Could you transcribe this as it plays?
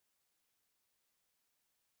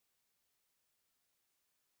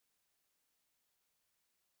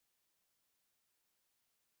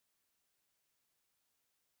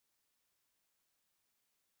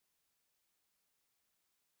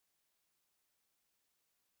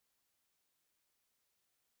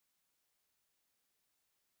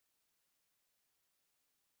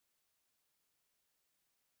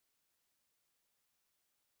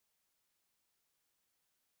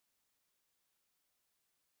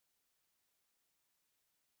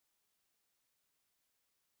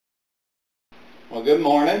Well, good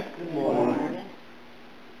morning. Good morning.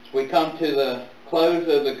 As we come to the close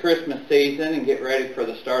of the Christmas season and get ready for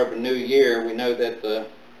the start of a new year, we know that the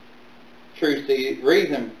true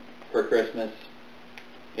reason for Christmas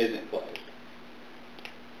isn't closed.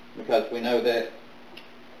 Because we know that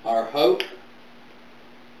our hope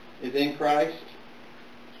is in Christ.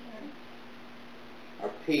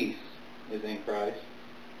 Our peace is in Christ.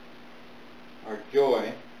 Our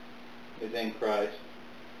joy is in Christ,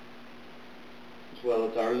 as well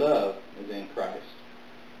as our love is in Christ.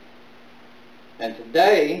 And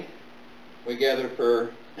today, we gather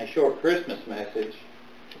for a short Christmas message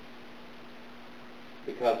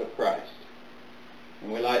because of Christ.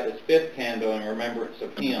 And we light this fifth candle in remembrance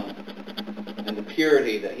of Him and the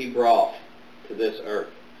purity that He brought to this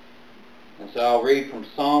earth. And so I'll read from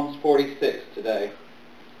Psalms 46 today.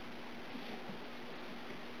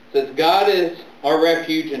 It says, God is our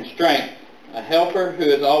refuge and strength, a helper who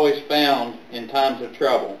is always found in times of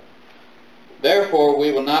trouble. Therefore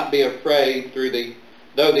we will not be afraid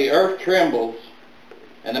though the earth trembles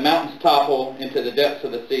and the mountains topple into the depths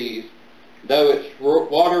of the seas, though its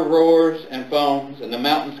water roars and foams and the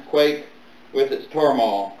mountains quake with its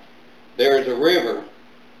turmoil. There is a river.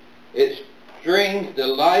 Its streams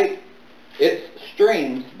delight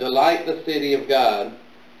the city of God,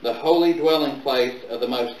 the holy dwelling place of the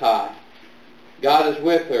Most High. God is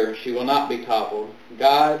with her, she will not be toppled.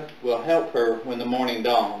 God will help her when the morning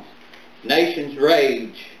dawns. Nations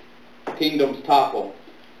rage, kingdoms topple.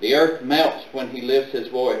 The earth melts when He lifts His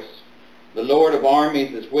voice. The Lord of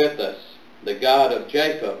armies is with us. The God of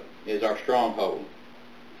Jacob is our stronghold.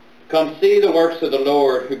 Come see the works of the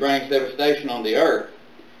Lord, who brings devastation on the earth.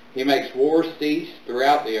 He makes war cease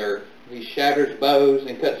throughout the earth. He shatters bows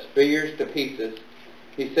and cuts spears to pieces.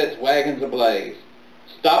 He sets wagons ablaze.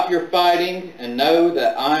 Stop your fighting and know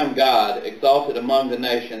that I am God, exalted among the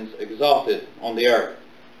nations, exalted on the earth.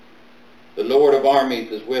 The Lord of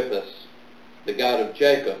armies is with us. The God of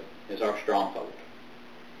Jacob is our stronghold.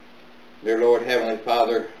 Dear Lord, Heavenly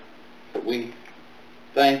Father, we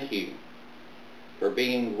thank You for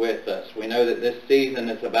being with us. We know that this season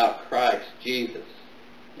is about Christ, Jesus,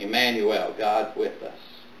 Emmanuel, God with us.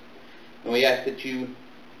 And we ask that You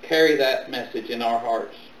carry that message in our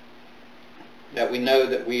hearts, that we know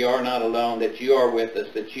that we are not alone, that You are with us,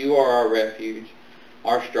 that You are our refuge,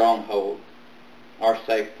 our stronghold, our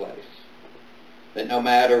safe place. That no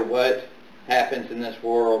matter what happens in this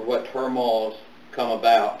world, what turmoils come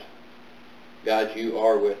about, God, You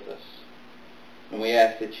are with us. And we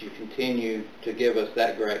ask that You continue to give us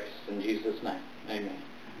that grace. In Jesus' name, amen.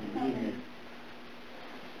 Amen.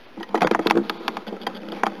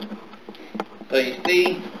 So you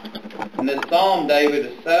see, in this psalm, David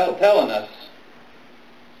is telling us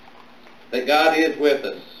that God is with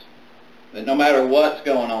us. That no matter what's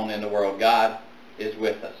going on in the world, God is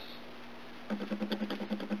with us.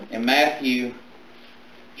 In Matthew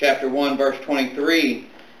chapter 1, verse 23,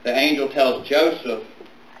 the angel tells Joseph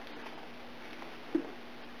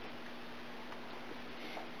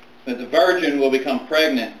that the virgin will become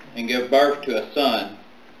pregnant and give birth to a son,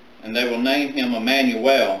 and they will name him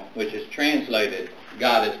Emmanuel, which is translated,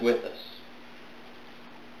 God is with us.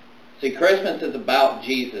 See, Christmas is about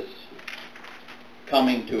Jesus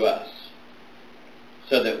coming to us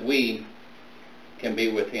so that we can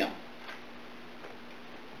be with Him.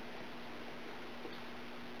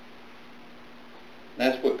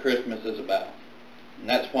 That's what Christmas is about. And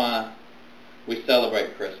that's why we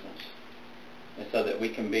celebrate Christmas. It's so that we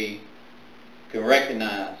can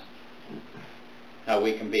recognize how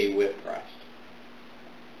we can be with Christ.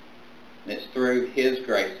 And it's through His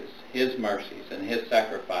graces, His mercies, and His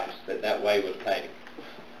sacrifice that way was paid.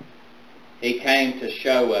 He came to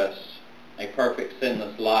show us a perfect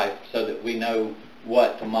sinless life so that we know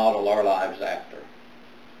what to model our lives after.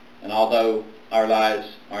 And although our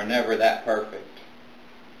lives are never that perfect,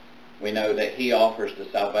 we know that He offers the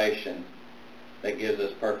salvation that gives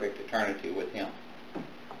us perfect eternity with Him.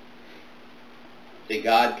 See,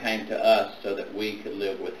 God came to us so that we could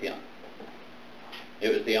live with Him.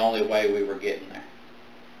 It was the only way we were getting there.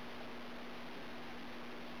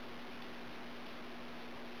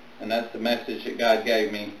 And that's the message that God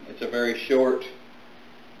gave me. It's a very short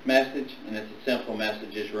message, and it's a simple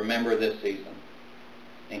message. Is remember this season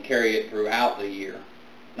and carry it throughout the year,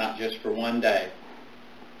 not just for one day.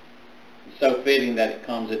 It's so fitting that it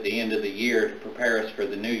comes at the end of the year to prepare us for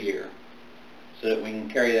the new year, so that we can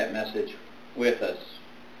carry that message with us,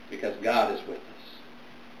 because God is with us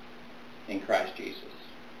in Christ Jesus.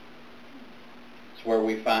 It's where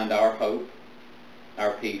we find our hope,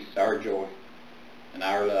 our peace, our joy, and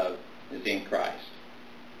our love is in Christ,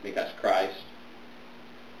 because Christ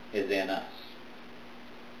is in us.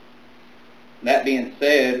 That being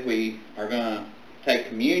said, we are going to take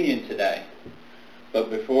communion today. But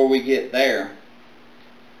before we get there,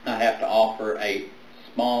 I have to offer a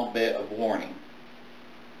small bit of warning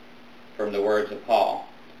from the words of Paul.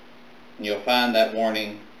 And you'll find that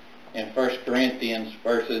warning in 1 Corinthians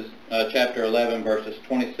chapter 11, verses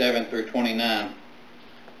 27 through 29.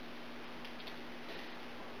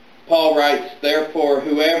 Paul writes, "Therefore,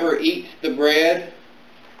 whoever eats the bread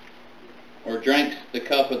or drinks the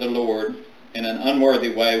cup of the Lord in an unworthy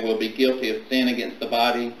way will be guilty of sin against the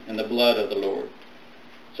body and the blood of the Lord.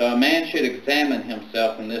 So a man should examine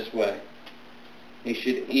himself in this way. He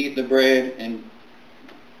should eat the bread in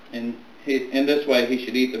this way he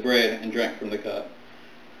should eat the bread and drink from the cup.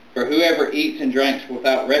 For whoever eats and drinks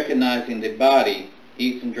without recognizing the body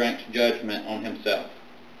eats and drinks judgment on himself."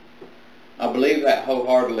 I believe that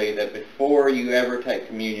wholeheartedly, that before you ever take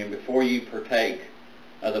communion, before you partake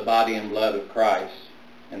of the body and blood of Christ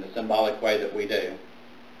in the symbolic way that we do,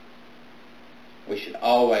 we should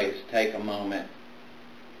always take a moment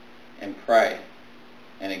and pray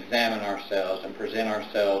and examine ourselves and present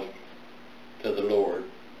ourselves to the Lord,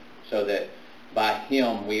 so that by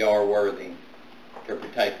Him we are worthy to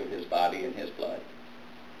partake of His body and His blood.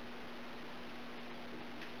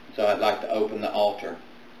 So I'd like to open the altar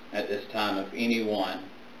at this time if anyone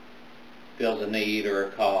feels a need or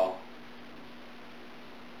a call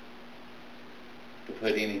to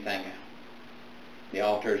put anything out. The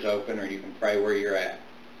altar is open, or you can pray where you're at.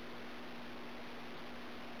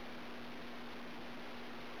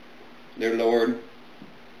 Dear Lord,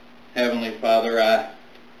 Heavenly Father, I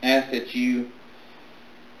ask that you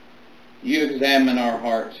examine our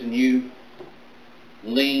hearts and you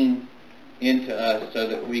lean into us so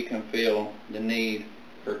that we can feel the need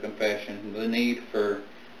for confession, the need for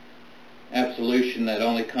absolution that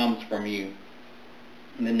only comes from you,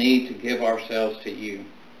 and the need to give ourselves to you.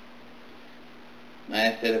 I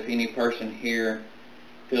ask that if any person here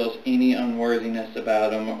feels any unworthiness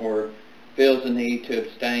about them or feels the need to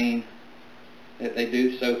abstain, that they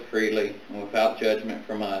do so freely and without judgment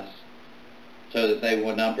from us, so that they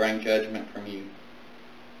will not bring judgment from you.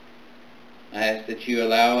 I ask that you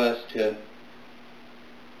allow us to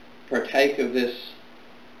partake of this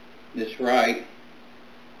rite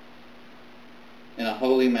in a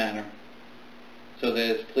holy manner, so that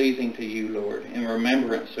it's pleasing to you, Lord, in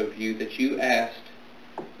remembrance of you, that you asked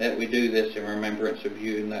that we do this in remembrance of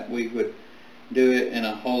you, and that we would do it in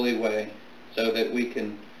a holy way, so that we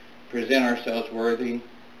can present ourselves worthy,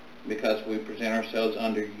 because we present ourselves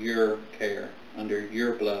under your care, under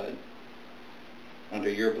your blood, under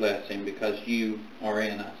your blessing, because you are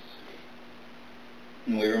in us.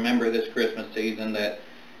 And we remember this Christmas season that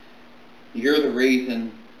you're the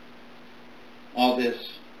reason all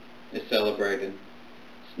this is celebrated.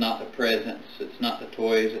 It's not the presents, it's not the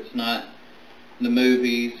toys, it's not the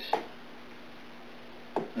movies.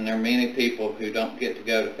 And there are many people who don't get to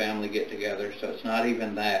go to family get-togethers, so it's not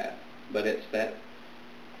even that. But it's that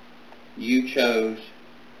you chose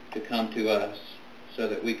to come to us so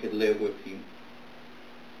that we could live with you.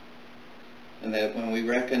 And that when we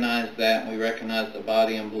recognize that, we recognize the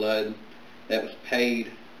body and blood that was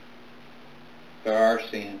paid for our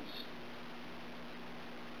sins,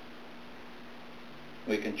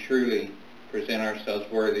 we can truly present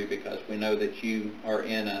ourselves worthy, because we know that you are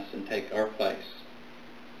in us and take our place,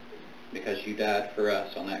 because you died for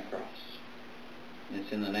us on that cross. And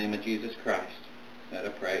it's in the name of Jesus Christ that I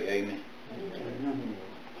pray. Amen. Amen.